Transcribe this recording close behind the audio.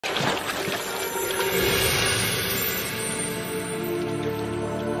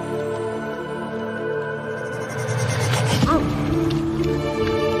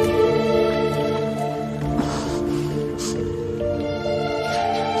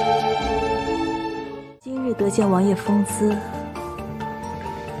得见王爷风姿，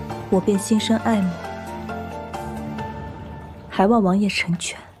我便心生爱慕，还望王爷成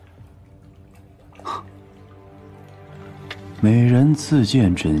全。美人自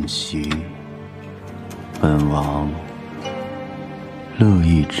荐珍惜，本王乐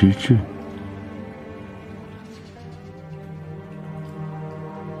意之至。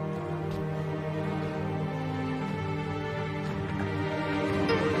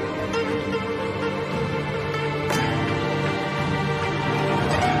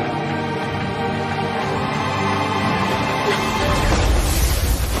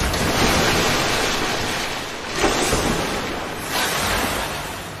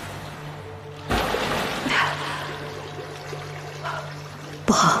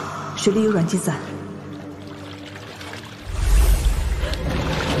不好，水里有软金散。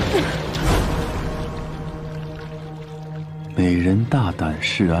美人大胆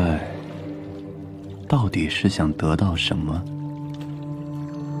示爱，到底是想得到什么？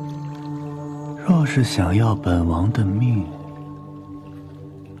若是想要本王的命，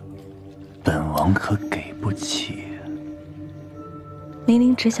本王可给不起。明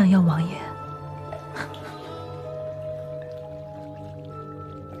灵只想要王爷。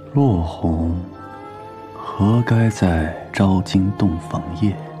落红何该在招金洞房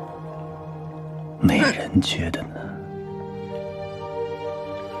夜？美人觉得呢？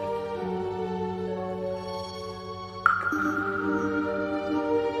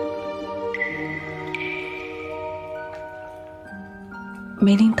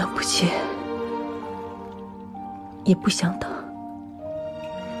明灵等不起，也不想等。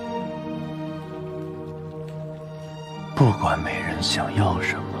不管美人想要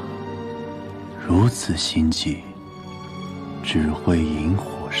什么，如此心计，只会引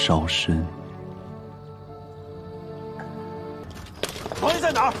火烧身。王爷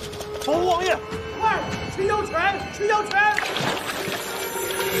在哪儿？保护王爷！快，吃妖泉，吃妖泉！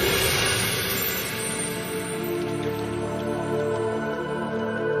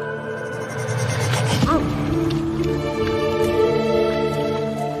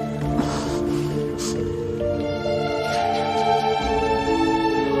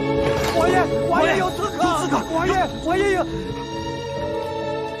王爷有刺客！有刺客！王爷有！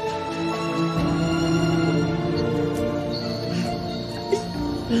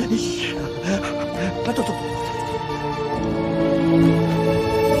走走走！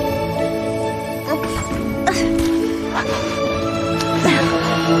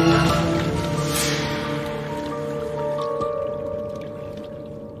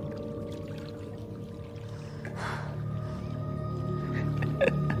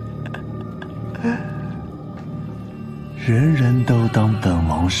人人都当本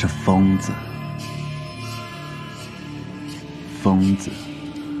王是疯子，疯子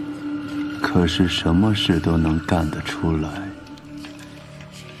可是什么事都能干得出来。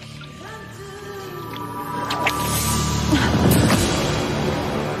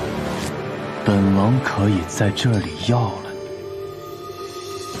本王可以在这里要了你，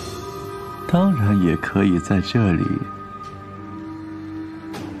当然也可以在这里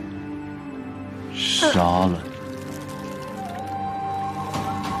杀了你。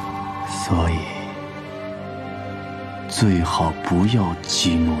所以，最好不要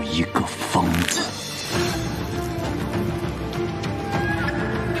激怒一个疯子。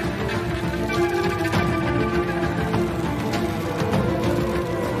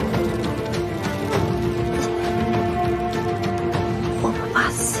我不怕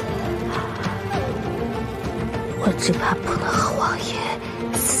死，我只怕不能和王爷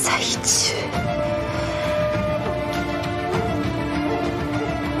死在一起。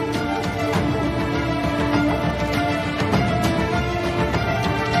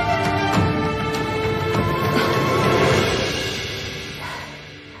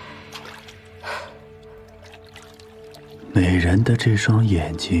美人的这双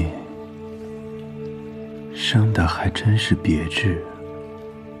眼睛生得还真是别致，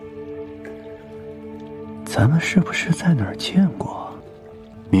咱们是不是在哪儿见过？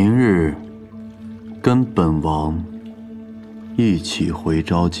明日跟本王一起回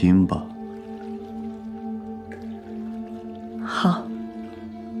招金吧。好。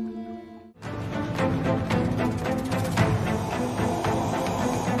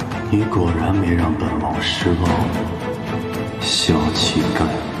你果然没让本王失望，小乞丐。